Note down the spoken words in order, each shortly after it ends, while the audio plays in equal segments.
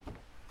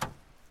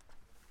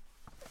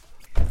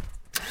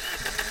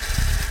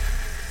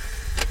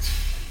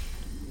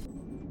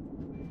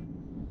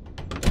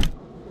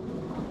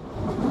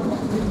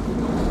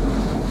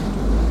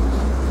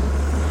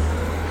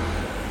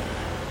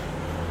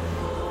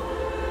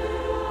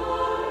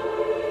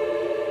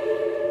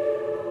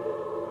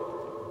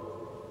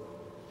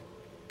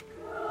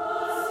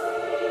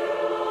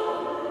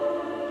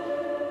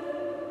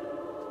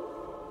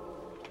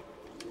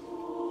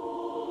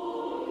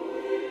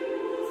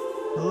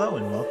Hello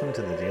and welcome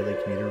to the Daily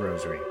Commuter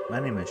Rosary. My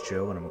name is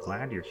Joe and I'm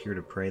glad you're here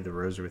to pray the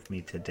Rosary with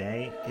me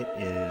today. It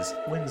is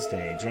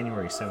Wednesday,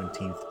 January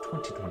 17th,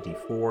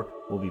 2024.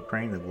 We'll be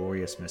praying the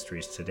glorious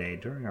mysteries today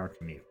during our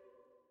commute.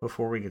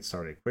 Before we get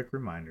started, quick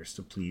reminders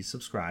to please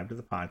subscribe to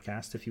the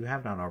podcast if you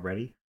have not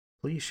already.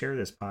 Please share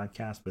this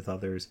podcast with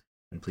others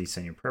and please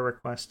send your prayer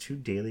requests to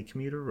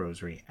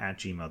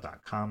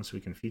dailycommuterrosary@gmail.com so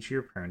we can feature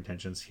your prayer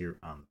intentions here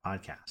on the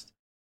podcast.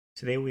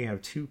 Today we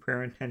have two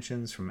prayer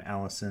intentions from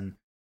Allison.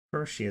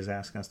 First, she is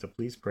asking us to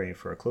please pray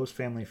for a close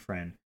family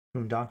friend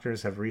whom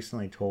doctors have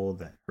recently told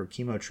that her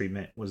chemo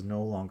treatment was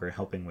no longer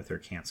helping with her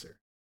cancer.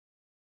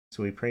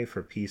 So we pray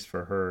for peace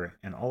for her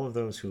and all of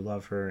those who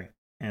love her,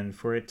 and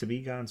for it to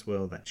be God's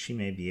will that she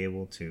may be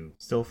able to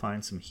still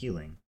find some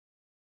healing.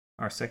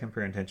 Our second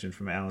prayer intention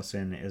from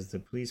Allison is to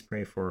please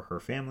pray for her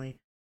family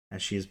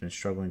as she has been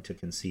struggling to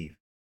conceive.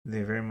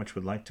 They very much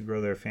would like to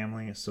grow their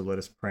family, so let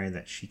us pray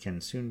that she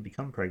can soon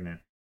become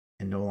pregnant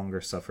and no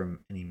longer suffer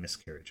any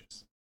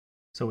miscarriages.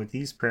 So with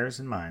these prayers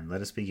in mind,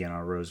 let us begin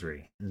our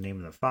rosary. In the name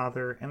of the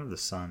Father, and of the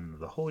Son, and of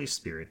the Holy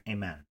Spirit.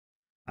 Amen.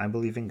 I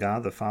believe in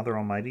God, the Father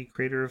Almighty,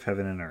 creator of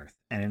heaven and earth,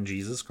 and in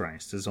Jesus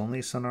Christ, his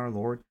only Son, our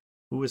Lord,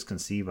 who was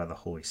conceived by the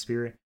Holy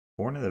Spirit,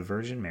 born of the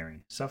Virgin Mary,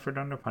 suffered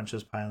under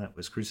Pontius Pilate,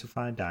 was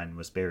crucified, died, and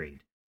was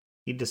buried.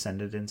 He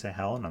descended into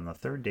hell, and on the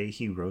third day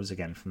he rose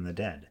again from the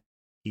dead.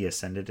 He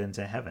ascended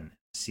into heaven,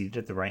 seated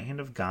at the right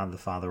hand of God, the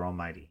Father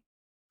Almighty.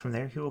 From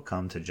there he will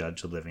come to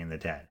judge the living and the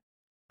dead.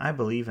 I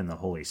believe in the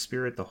Holy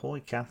Spirit, the Holy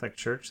Catholic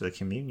Church, the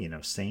communion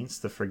of saints,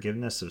 the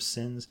forgiveness of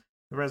sins,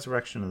 the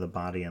resurrection of the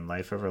body, and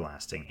life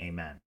everlasting.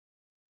 Amen.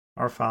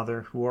 Our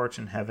Father, who art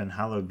in heaven,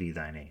 hallowed be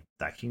thy name.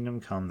 Thy kingdom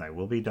come, thy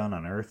will be done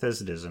on earth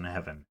as it is in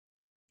heaven.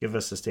 Give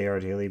us this day our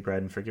daily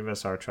bread, and forgive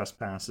us our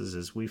trespasses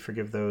as we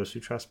forgive those who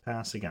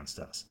trespass against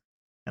us.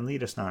 And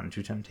lead us not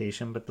into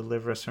temptation, but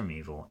deliver us from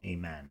evil.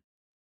 Amen.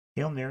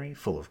 Hail Mary,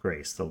 full of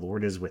grace, the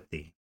Lord is with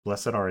thee.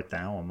 Blessed art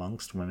thou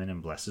amongst women,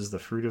 and blessed is the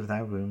fruit of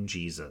thy womb,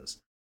 Jesus.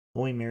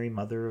 Holy Mary,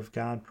 Mother of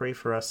God, pray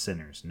for us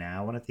sinners,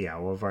 now and at the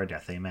hour of our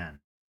death. Amen.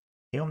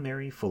 Hail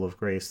Mary, full of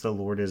grace, the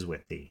Lord is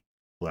with thee.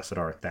 Blessed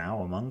art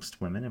thou amongst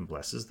women, and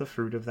blessed is the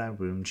fruit of thy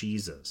womb,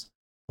 Jesus.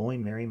 Holy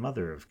Mary,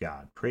 Mother of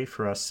God, pray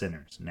for us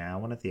sinners,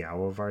 now and at the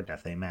hour of our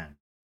death. Amen.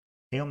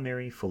 Hail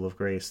Mary, full of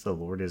grace, the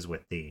Lord is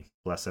with thee.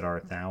 Blessed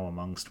art thou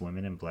amongst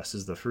women, and blessed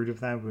is the fruit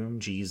of thy womb,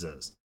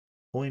 Jesus.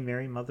 Holy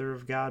Mary, Mother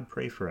of God,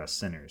 pray for us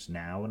sinners,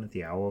 now and at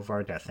the hour of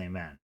our death.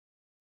 Amen.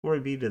 Glory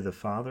be to the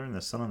Father, and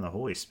the Son, and the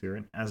Holy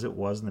Spirit, as it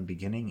was in the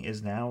beginning,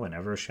 is now, and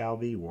ever shall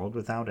be, world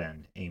without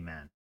end.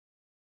 Amen.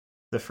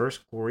 The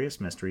first glorious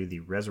mystery,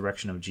 the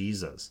resurrection of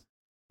Jesus.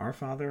 Our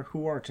Father,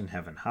 who art in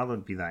heaven,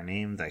 hallowed be thy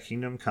name. Thy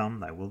kingdom come,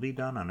 thy will be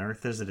done on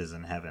earth as it is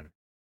in heaven.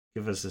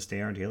 Give us this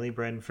day our daily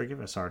bread, and forgive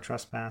us our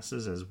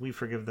trespasses, as we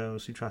forgive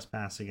those who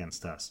trespass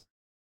against us.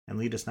 And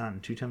lead us not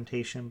into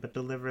temptation, but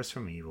deliver us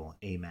from evil.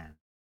 Amen.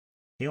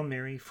 Hail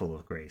Mary, full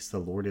of grace, the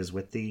Lord is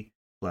with thee.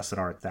 Blessed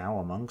art thou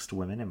amongst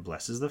women, and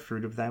blessed is the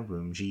fruit of thy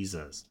womb,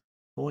 Jesus.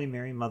 Holy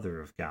Mary,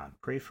 Mother of God,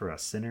 pray for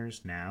us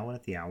sinners, now and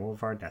at the hour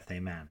of our death.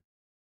 Amen.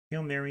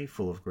 Hail Mary,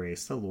 full of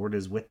grace, the Lord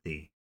is with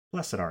thee.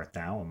 Blessed art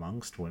thou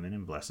amongst women,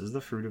 and blessed is the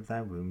fruit of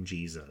thy womb,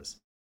 Jesus.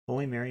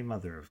 Holy Mary,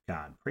 Mother of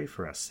God, pray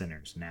for us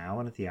sinners, now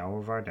and at the hour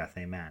of our death.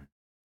 Amen.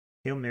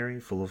 Hail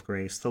Mary, full of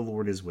grace, the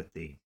Lord is with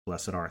thee.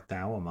 Blessed art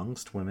thou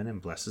amongst women, and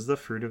blessed is the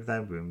fruit of thy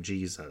womb,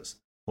 Jesus.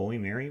 Holy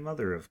Mary,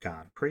 Mother of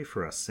God, pray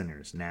for us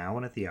sinners, now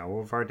and at the hour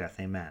of our death.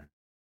 Amen.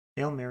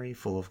 Hail Mary,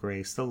 full of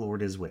grace, the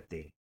Lord is with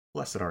thee.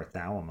 Blessed art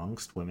thou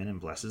amongst women, and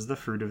blessed is the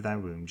fruit of thy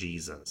womb,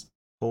 Jesus.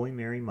 Holy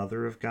Mary,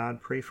 Mother of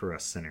God, pray for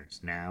us sinners,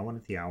 now and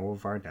at the hour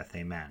of our death.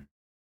 Amen.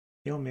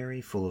 Hail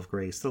Mary, full of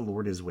grace, the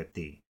Lord is with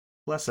thee.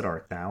 Blessed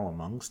art thou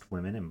amongst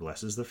women, and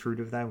blessed is the fruit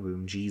of thy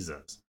womb,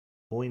 Jesus.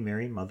 Holy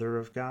Mary, Mother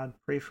of God,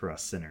 pray for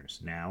us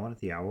sinners, now and at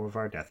the hour of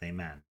our death.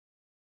 Amen.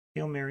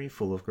 Hail Mary,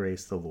 full of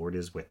grace, the Lord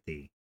is with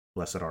thee.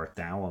 Blessed art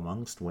thou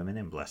amongst women,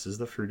 and blessed is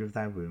the fruit of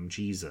thy womb,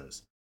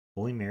 Jesus.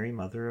 Holy Mary,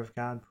 Mother of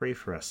God, pray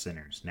for us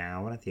sinners,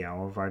 now and at the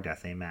hour of our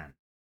death. Amen.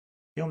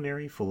 Hail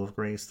Mary, full of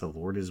grace, the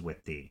Lord is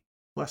with thee.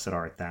 Blessed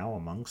art thou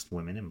amongst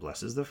women, and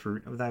blessed is the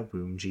fruit of thy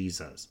womb,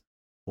 Jesus.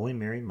 Holy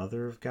Mary,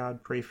 Mother of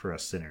God, pray for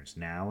us sinners,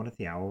 now and at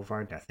the hour of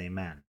our death.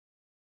 Amen.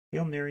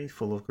 Hail Mary,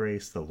 full of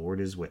grace, the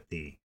Lord is with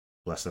thee.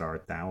 Blessed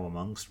art thou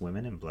amongst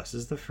women, and blessed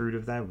is the fruit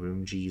of thy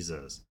womb,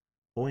 Jesus.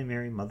 Holy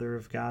Mary, Mother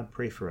of God,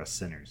 pray for us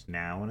sinners,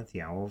 now and at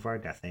the hour of our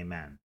death.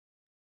 Amen.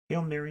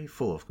 Hail Mary,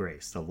 full of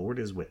grace, the Lord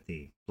is with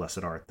thee.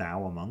 Blessed art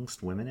thou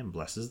amongst women, and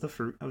blessed is the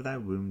fruit of thy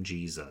womb,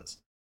 Jesus.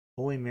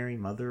 Holy Mary,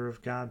 Mother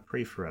of God,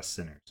 pray for us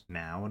sinners,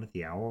 now and at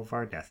the hour of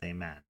our death.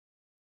 Amen.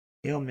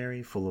 Hail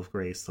Mary, full of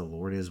grace, the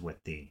Lord is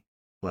with thee.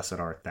 Blessed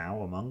art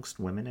thou amongst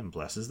women, and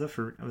blessed is the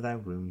fruit of thy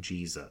womb,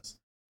 Jesus.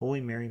 Holy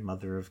Mary,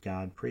 Mother of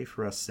God, pray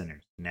for us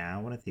sinners,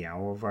 now and at the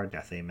hour of our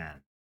death.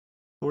 Amen.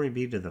 Glory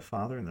be to the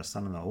Father, and the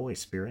Son, and the Holy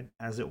Spirit,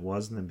 as it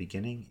was in the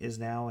beginning, is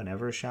now, and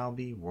ever shall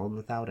be, world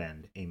without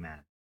end. Amen.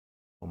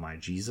 O my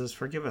Jesus,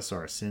 forgive us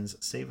our sins,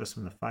 save us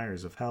from the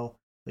fires of hell,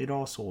 lead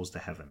all souls to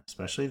heaven,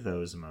 especially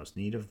those in most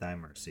need of thy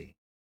mercy.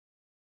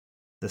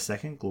 The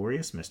second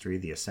glorious mystery,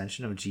 the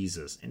ascension of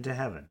Jesus into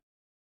heaven.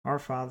 Our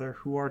Father,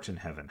 who art in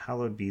heaven,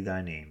 hallowed be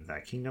thy name.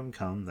 Thy kingdom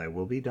come, thy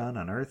will be done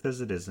on earth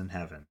as it is in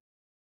heaven.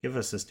 Give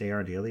us this day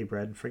our daily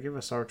bread, and forgive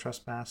us our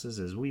trespasses,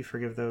 as we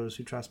forgive those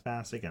who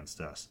trespass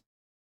against us.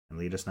 And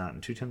lead us not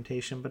into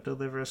temptation, but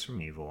deliver us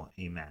from evil.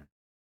 Amen.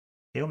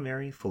 Hail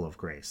Mary, full of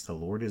grace, the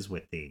Lord is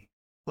with thee.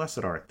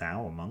 Blessed art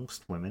thou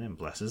amongst women, and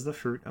blessed is the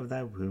fruit of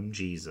thy womb,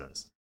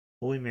 Jesus.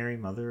 Holy Mary,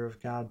 Mother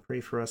of God,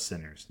 pray for us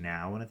sinners,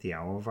 now and at the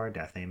hour of our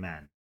death.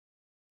 Amen.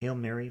 Hail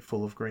Mary,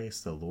 full of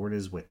grace, the Lord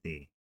is with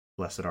thee.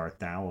 Blessed art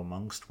thou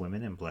amongst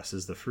women, and blessed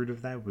is the fruit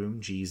of thy womb,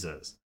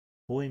 Jesus.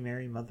 Holy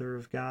Mary, Mother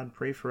of God,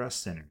 pray for us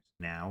sinners,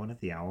 now and at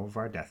the hour of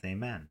our death.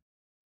 Amen.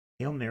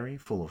 Hail Mary,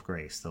 full of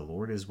grace, the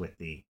Lord is with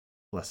thee.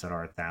 Blessed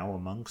art thou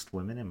amongst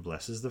women, and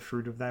blessed is the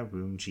fruit of thy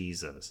womb,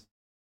 Jesus.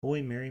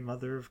 Holy Mary,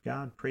 Mother of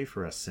God, pray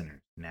for us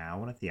sinners,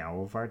 now and at the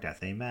hour of our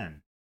death.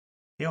 Amen.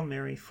 Hail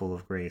Mary, full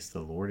of grace,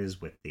 the Lord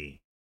is with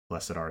thee.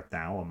 Blessed art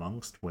thou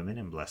amongst women,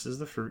 and blessed is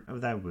the fruit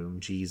of thy womb,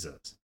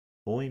 Jesus.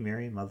 Holy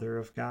Mary, Mother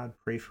of God,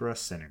 pray for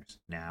us sinners,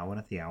 now and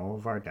at the hour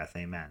of our death.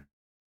 Amen.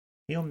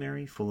 Hail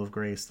Mary, full of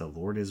grace, the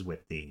Lord is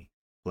with thee.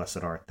 Blessed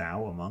art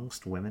thou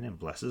amongst women, and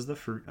blessed is the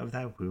fruit of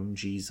thy womb,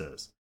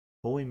 Jesus.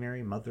 Holy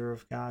Mary, Mother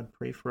of God,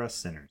 pray for us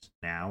sinners,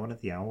 now and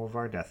at the hour of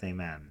our death.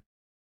 Amen.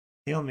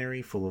 Hail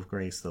Mary, full of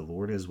grace, the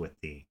Lord is with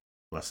thee.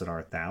 Blessed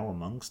art thou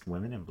amongst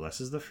women, and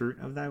blessed is the fruit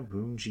of thy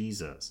womb,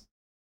 Jesus.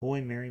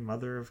 Holy Mary,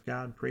 Mother of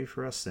God, pray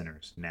for us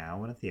sinners,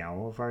 now and at the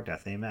hour of our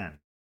death. Amen.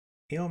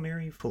 Hail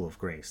Mary, full of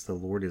grace, the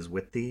Lord is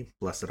with thee.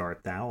 Blessed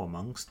art thou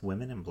amongst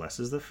women, and blessed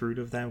is the fruit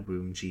of thy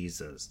womb,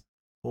 Jesus.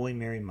 Holy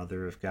Mary,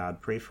 Mother of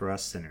God, pray for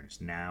us sinners,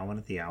 now and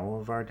at the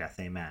hour of our death.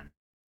 Amen.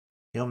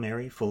 Hail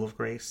Mary, full of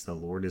grace, the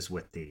Lord is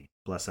with thee.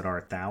 Blessed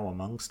art thou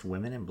amongst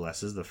women, and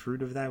blessed is the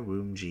fruit of thy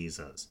womb,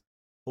 Jesus.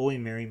 Holy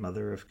Mary,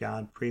 Mother of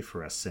God, pray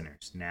for us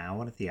sinners, now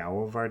and at the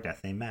hour of our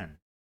death. Amen.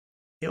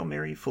 Hail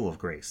Mary, full of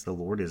grace, the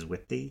Lord is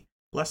with thee.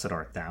 Blessed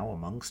art thou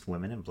amongst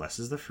women, and blessed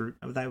is the fruit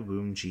of thy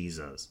womb,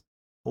 Jesus.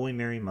 Holy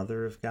Mary,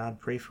 Mother of God,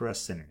 pray for us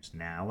sinners,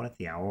 now and at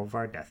the hour of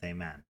our death.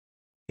 Amen.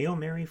 Hail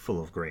Mary,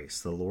 full of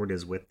grace, the Lord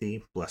is with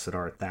thee. Blessed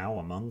art thou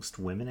amongst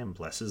women, and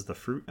blessed is the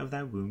fruit of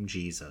thy womb,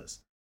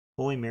 Jesus.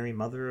 Holy Mary,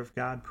 Mother of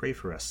God, pray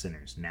for us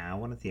sinners,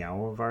 now and at the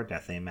hour of our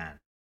death. Amen.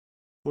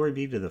 Glory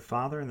be to the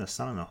Father, and the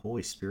Son, and the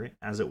Holy Spirit,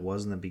 as it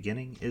was in the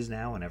beginning, is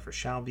now, and ever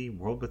shall be,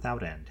 world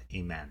without end.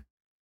 Amen.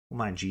 O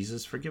my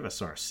Jesus, forgive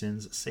us our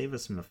sins, save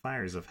us from the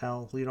fires of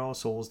hell, lead all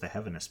souls to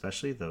heaven,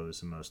 especially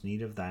those in most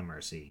need of thy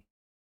mercy.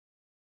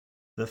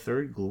 The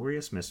third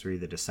glorious mystery,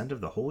 the descent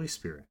of the Holy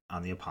Spirit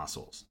on the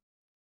apostles.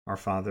 Our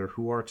Father,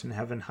 who art in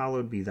heaven,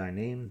 hallowed be thy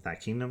name. Thy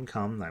kingdom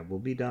come, thy will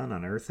be done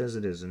on earth as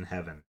it is in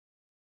heaven.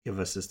 Give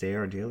us this day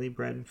our daily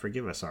bread, and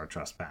forgive us our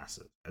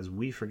trespasses, as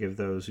we forgive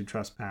those who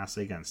trespass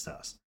against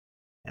us.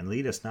 And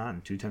lead us not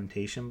into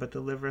temptation, but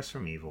deliver us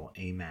from evil.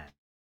 Amen.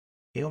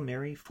 Hail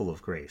Mary, full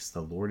of grace,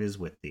 the Lord is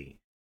with thee.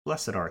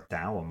 Blessed art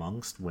thou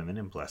amongst women,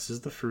 and blessed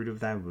is the fruit of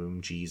thy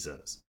womb,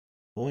 Jesus.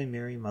 Holy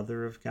Mary,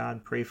 Mother of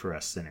God, pray for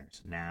us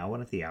sinners, now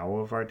and at the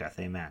hour of our death.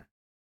 Amen.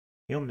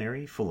 Hail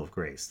Mary, full of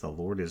grace, the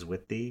Lord is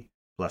with thee.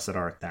 Blessed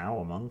art thou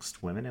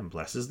amongst women, and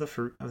blessed is the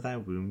fruit of thy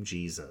womb,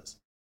 Jesus.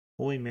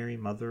 Holy Mary,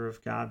 Mother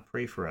of God,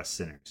 pray for us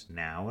sinners,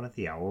 now and at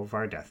the hour of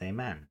our death.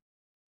 Amen.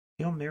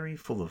 Hail Mary,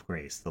 full of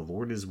grace, the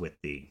Lord is with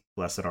thee.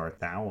 Blessed art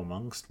thou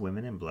amongst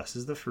women, and blessed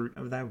is the fruit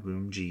of thy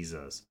womb,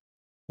 Jesus.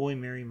 Holy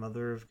Mary,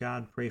 Mother of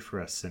God, pray for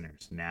us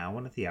sinners, now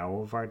and at the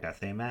hour of our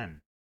death.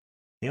 Amen.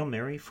 Hail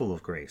Mary, full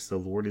of grace, the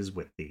Lord is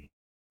with thee.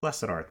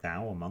 Blessed art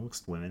thou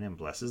amongst women, and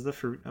blessed is the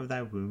fruit of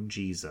thy womb,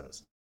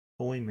 Jesus.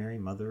 Holy Mary,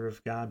 Mother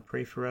of God,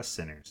 pray for us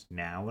sinners,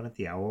 now and at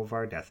the hour of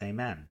our death.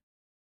 Amen.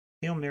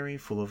 Hail Mary,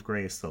 full of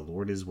grace, the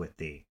Lord is with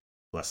thee.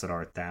 Blessed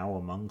art thou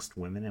amongst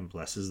women, and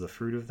blessed is the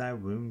fruit of thy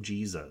womb,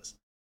 Jesus.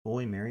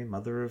 Holy Mary,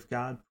 Mother of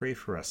God, pray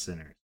for us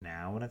sinners,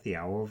 now and at the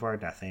hour of our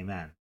death.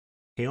 Amen.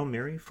 Hail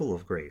Mary, full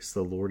of grace,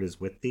 the Lord is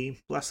with thee.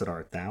 Blessed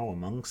art thou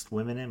amongst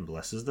women, and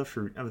blessed is the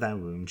fruit of thy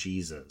womb,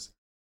 Jesus.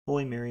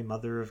 Holy Mary,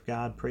 Mother of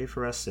God, pray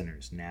for us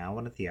sinners, now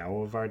and at the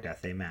hour of our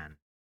death. Amen.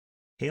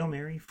 Hail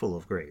Mary, full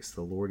of grace,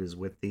 the Lord is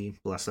with thee.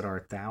 Blessed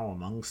art thou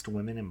amongst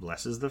women, and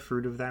blessed is the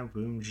fruit of thy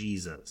womb,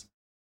 Jesus.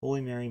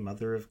 Holy Mary,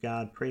 Mother of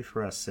God, pray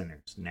for us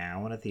sinners,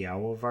 now and at the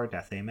hour of our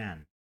death.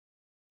 Amen.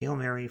 Hail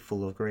Mary,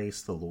 full of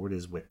grace, the Lord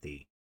is with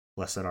thee.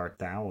 Blessed art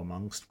thou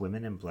amongst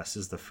women, and blessed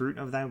is the fruit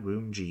of thy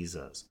womb,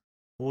 Jesus.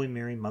 Holy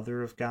Mary,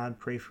 Mother of God,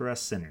 pray for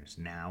us sinners,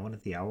 now and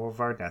at the hour of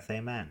our death.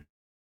 Amen.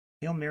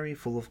 Hail Mary,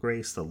 full of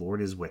grace, the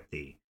Lord is with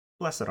thee.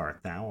 Blessed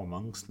art thou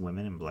amongst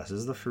women, and blessed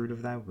is the fruit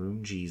of thy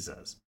womb,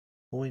 Jesus.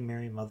 Holy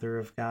Mary, Mother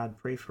of God,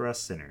 pray for us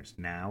sinners,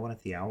 now and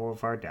at the hour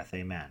of our death.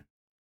 Amen.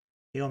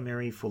 Hail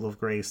Mary, full of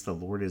grace, the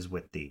Lord is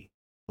with thee.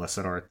 Blessed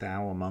art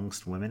thou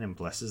amongst women, and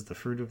blessed is the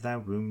fruit of thy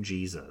womb,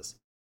 Jesus.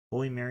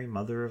 Holy Mary,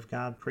 Mother of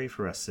God, pray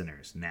for us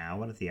sinners,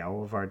 now and at the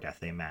hour of our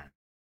death. Amen.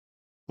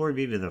 Glory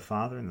be to the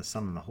Father, and the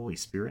Son, and the Holy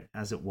Spirit,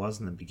 as it was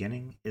in the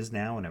beginning, is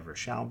now, and ever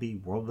shall be,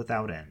 world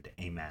without end.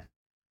 Amen.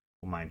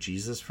 O my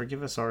Jesus,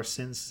 forgive us our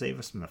sins, save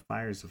us from the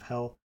fires of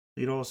hell,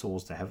 lead all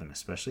souls to heaven,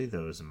 especially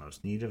those in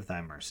most need of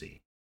thy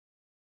mercy.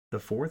 The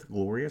fourth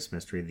glorious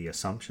mystery, the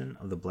Assumption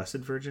of the Blessed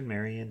Virgin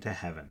Mary into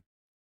heaven.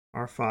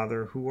 Our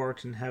Father, who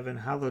art in heaven,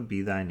 hallowed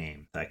be thy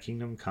name. Thy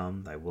kingdom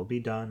come, thy will be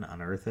done,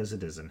 on earth as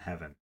it is in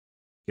heaven.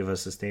 Give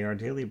us this day our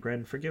daily bread,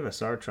 and forgive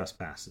us our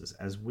trespasses,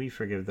 as we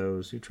forgive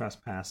those who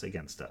trespass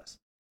against us.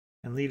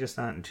 And lead us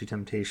not into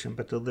temptation,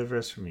 but deliver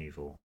us from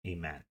evil.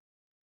 Amen.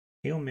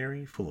 Hail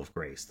Mary, full of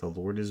grace, the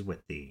Lord is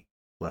with thee.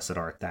 Blessed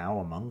art thou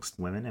amongst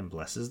women, and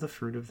blessed is the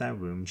fruit of thy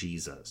womb,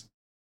 Jesus.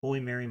 Holy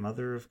Mary,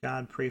 Mother of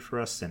God, pray for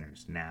us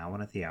sinners, now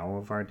and at the hour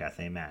of our death.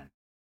 Amen.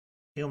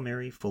 Hail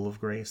Mary, full of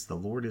grace, the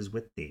Lord is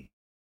with thee.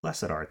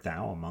 Blessed art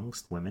thou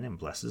amongst women, and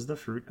blessed is the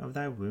fruit of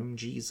thy womb,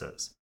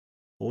 Jesus.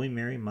 Holy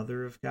Mary,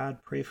 Mother of God,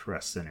 pray for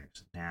us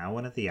sinners, now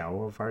and at the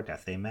hour of our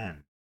death.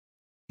 Amen.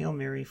 Hail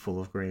Mary, full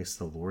of grace,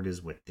 the Lord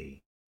is with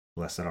thee.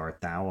 Blessed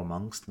art thou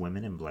amongst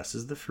women, and blessed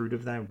is the fruit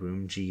of thy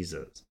womb,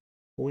 Jesus.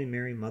 Holy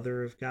Mary,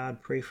 Mother of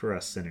God, pray for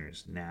us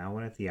sinners, now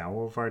and at the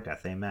hour of our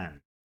death.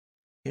 Amen.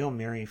 Hail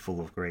Mary,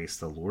 full of grace,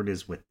 the Lord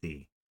is with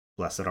thee.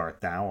 Blessed art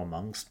thou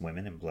amongst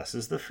women, and blessed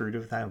is the fruit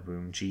of thy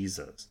womb,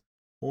 Jesus.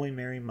 Holy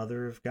Mary,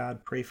 Mother of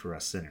God, pray for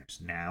us sinners,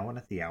 now and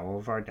at the hour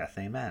of our death.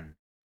 Amen.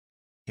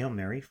 Hail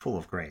Mary, full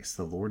of grace,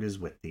 the Lord is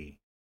with thee.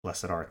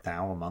 Blessed art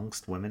thou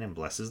amongst women, and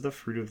blessed is the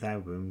fruit of thy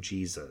womb,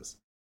 Jesus.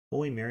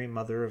 Holy Mary,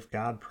 Mother of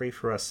God, pray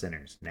for us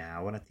sinners,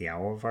 now and at the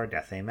hour of our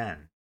death.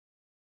 Amen.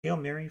 Hail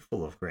Mary,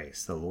 full of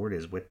grace, the Lord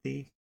is with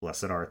thee.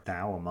 Blessed art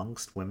thou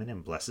amongst women,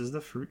 and blessed is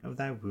the fruit of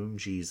thy womb,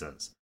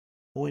 Jesus.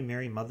 Holy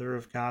Mary, Mother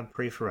of God,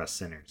 pray for us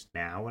sinners,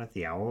 now and at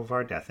the hour of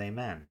our death.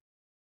 Amen.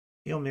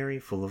 Hail Mary,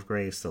 full of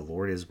grace, the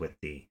Lord is with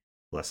thee.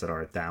 Blessed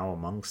art thou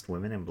amongst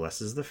women, and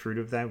blessed is the fruit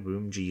of thy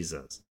womb,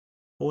 Jesus.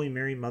 Holy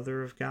Mary,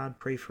 Mother of God,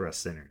 pray for us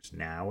sinners,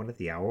 now and at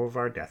the hour of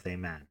our death.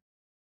 Amen.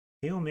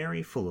 Hail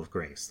Mary, full of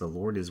grace, the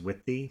Lord is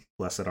with thee.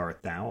 Blessed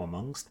art thou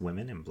amongst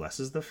women, and blessed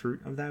is the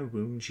fruit of thy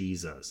womb,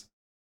 Jesus.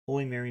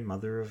 Holy Mary,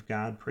 Mother of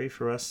God, pray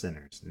for us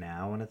sinners,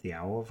 now and at the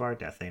hour of our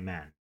death.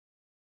 Amen.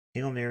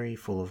 Hail Mary,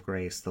 full of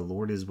grace, the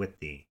Lord is with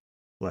thee.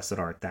 Blessed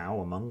art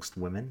thou amongst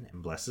women,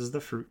 and blessed is the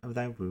fruit of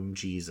thy womb,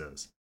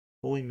 Jesus.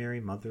 Holy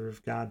Mary, Mother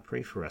of God,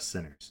 pray for us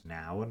sinners,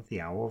 now and at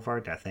the hour of our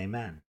death.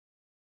 Amen.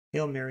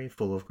 Hail Mary,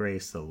 full of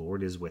grace, the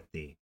Lord is with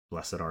thee.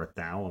 Blessed art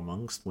thou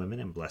amongst women,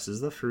 and blessed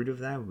is the fruit of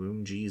thy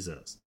womb,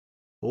 Jesus.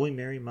 Holy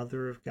Mary,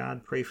 Mother of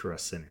God, pray for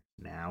us sinners,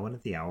 now and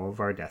at the hour of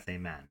our death.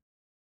 Amen.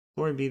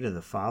 Glory be to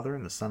the Father,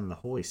 and the Son, and the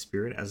Holy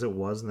Spirit, as it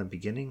was in the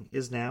beginning,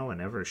 is now,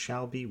 and ever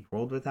shall be,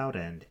 world without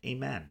end.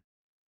 Amen.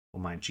 O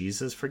my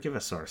Jesus, forgive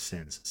us our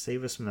sins,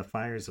 save us from the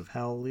fires of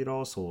hell, lead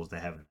all souls to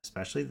heaven,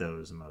 especially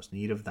those in most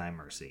need of thy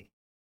mercy.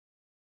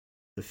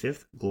 The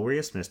fifth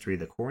glorious mystery,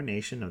 the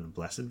coronation of the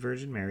Blessed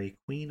Virgin Mary,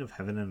 Queen of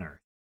heaven and earth.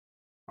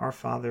 Our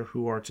Father,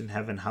 who art in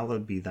heaven,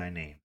 hallowed be thy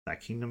name. Thy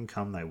kingdom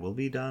come, thy will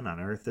be done, on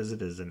earth as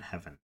it is in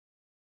heaven.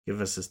 Give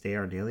us this day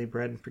our daily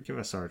bread, and forgive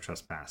us our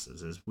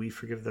trespasses, as we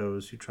forgive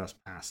those who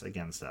trespass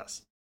against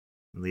us.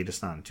 And lead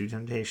us not into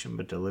temptation,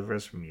 but deliver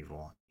us from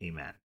evil.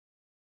 Amen.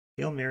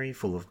 Hail Mary,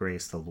 full of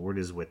grace, the Lord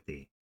is with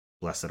thee.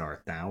 Blessed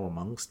art thou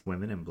amongst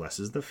women, and blessed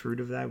is the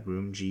fruit of thy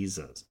womb,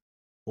 Jesus.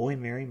 Holy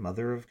Mary,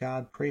 Mother of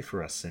God, pray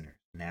for us sinners,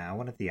 now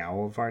and at the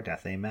hour of our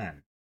death.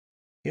 Amen.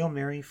 Hail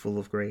Mary, full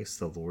of grace,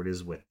 the Lord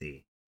is with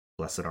thee.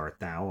 Blessed art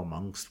thou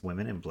amongst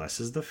women, and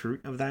blessed is the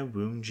fruit of thy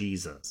womb,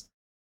 Jesus.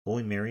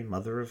 Holy Mary,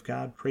 Mother of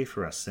God, pray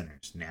for us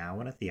sinners, now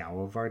and at the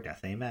hour of our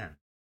death. Amen.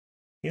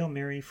 Hail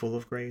Mary, full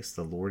of grace,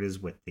 the Lord is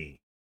with thee.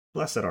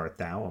 Blessed art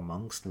thou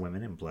amongst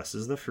women, and blessed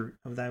is the fruit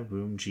of thy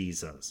womb,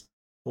 Jesus.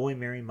 Holy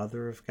Mary,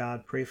 Mother of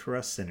God, pray for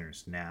us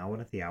sinners, now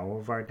and at the hour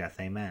of our death.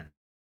 Amen.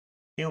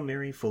 Hail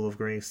Mary, full of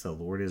grace, the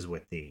Lord is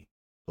with thee.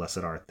 Blessed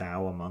art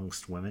thou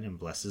amongst women, and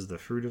blessed is the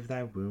fruit of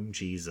thy womb,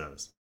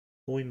 Jesus.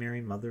 Holy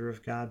Mary, Mother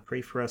of God,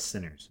 pray for us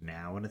sinners,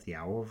 now and at the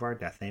hour of our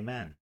death.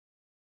 Amen.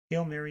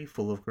 Hail Mary,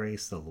 full of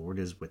grace, the Lord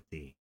is with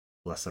thee.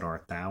 Blessed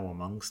art thou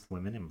amongst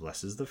women, and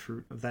blessed is the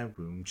fruit of thy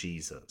womb,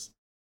 Jesus.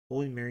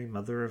 Holy Mary,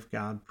 Mother of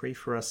God, pray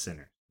for us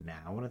sinners,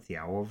 now and at the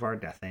hour of our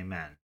death.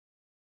 Amen.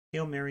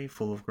 Hail Mary,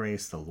 full of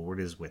grace, the Lord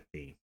is with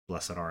thee.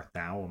 Blessed art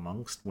thou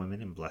amongst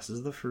women, and blessed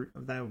is the fruit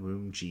of thy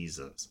womb,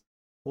 Jesus.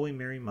 Holy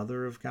Mary,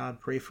 Mother of God,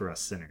 pray for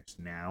us sinners,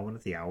 now and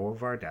at the hour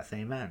of our death.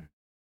 Amen.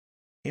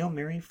 Hail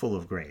Mary, full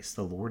of grace,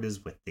 the Lord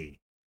is with thee.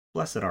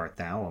 Blessed art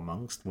thou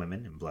amongst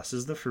women, and blessed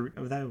is the fruit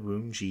of thy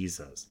womb,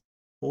 Jesus.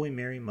 Holy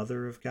Mary,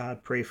 Mother of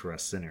God, pray for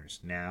us sinners,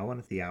 now and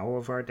at the hour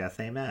of our death.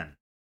 Amen.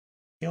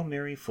 Hail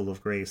Mary, full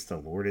of grace, the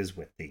Lord is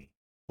with thee.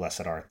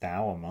 Blessed art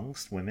thou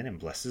amongst women, and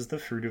blessed is the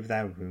fruit of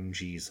thy womb,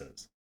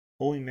 Jesus.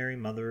 Holy Mary,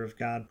 Mother of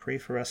God, pray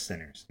for us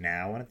sinners,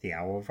 now and at the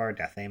hour of our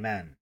death.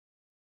 Amen.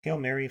 Hail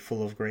Mary,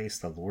 full of grace,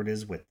 the Lord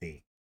is with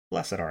thee.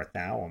 Blessed art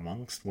thou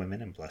amongst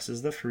women, and blessed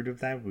is the fruit of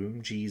thy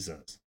womb,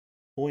 Jesus.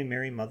 Holy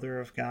Mary, Mother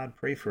of God,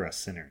 pray for us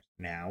sinners,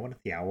 now and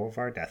at the hour of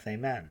our death.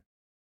 Amen.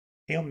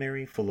 Hail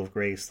Mary, full of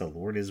grace, the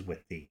Lord is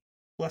with thee.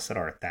 Blessed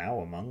art thou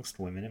amongst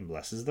women, and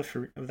blessed is the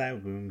fruit of thy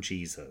womb,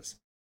 Jesus.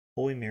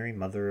 Holy Mary,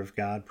 Mother of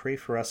God, pray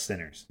for us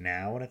sinners,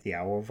 now and at the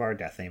hour of our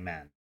death.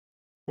 Amen.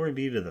 Glory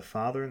be to the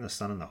Father, and the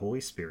Son, and the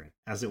Holy Spirit,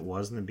 as it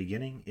was in the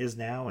beginning, is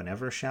now, and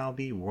ever shall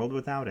be, world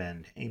without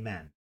end.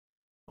 Amen.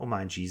 O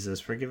my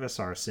Jesus, forgive us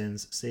our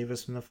sins, save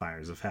us from the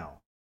fires of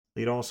hell.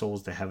 Lead all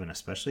souls to heaven,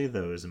 especially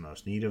those in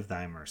most need of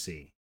thy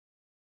mercy.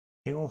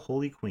 Hail,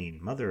 Holy Queen,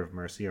 Mother of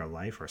mercy, our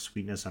life, our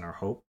sweetness, and our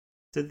hope.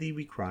 To thee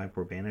we cry,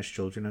 poor banished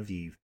children of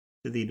Eve.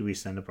 To thee do we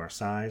send up our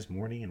sighs,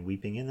 mourning and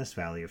weeping in this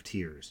valley of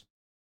tears.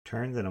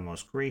 Turn then, O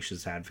most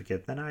gracious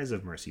Advocate, thine eyes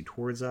of mercy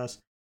towards us,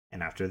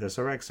 and after this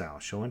our exile,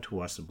 show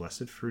unto us the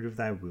blessed fruit of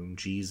thy womb,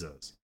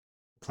 Jesus.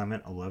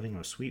 Clement, O loving,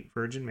 O sweet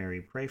Virgin Mary,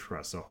 pray for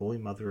us, O Holy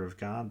Mother of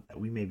God, that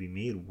we may be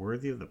made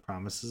worthy of the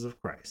promises of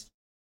Christ.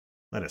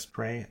 Let us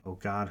pray, O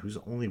God, whose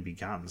only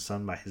begotten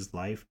Son by his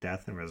life,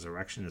 death, and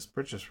resurrection has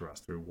purchased for us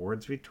the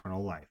rewards of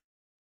eternal life.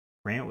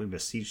 Grant, we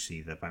beseech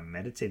thee, that by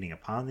meditating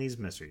upon these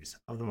mysteries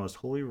of the most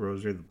holy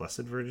Rosary of the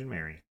Blessed Virgin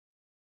Mary,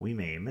 we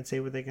may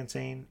imitate what they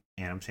contain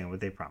and obtain what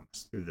they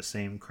promise, through the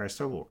same Christ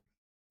our Lord.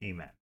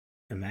 Amen.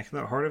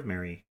 Immaculate Heart of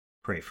Mary,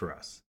 pray for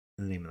us.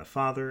 In the name of the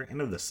Father,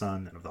 and of the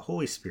Son, and of the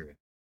Holy Spirit.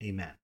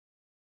 Amen.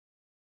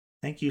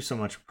 Thank you so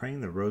much for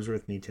praying the Rosary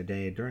with me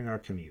today during our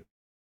commute.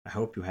 I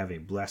hope you have a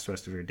blessed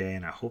rest of your day,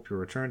 and I hope you'll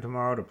return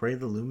tomorrow to pray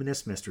the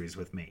luminous mysteries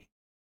with me.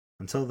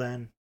 Until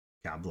then,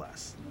 God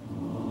bless.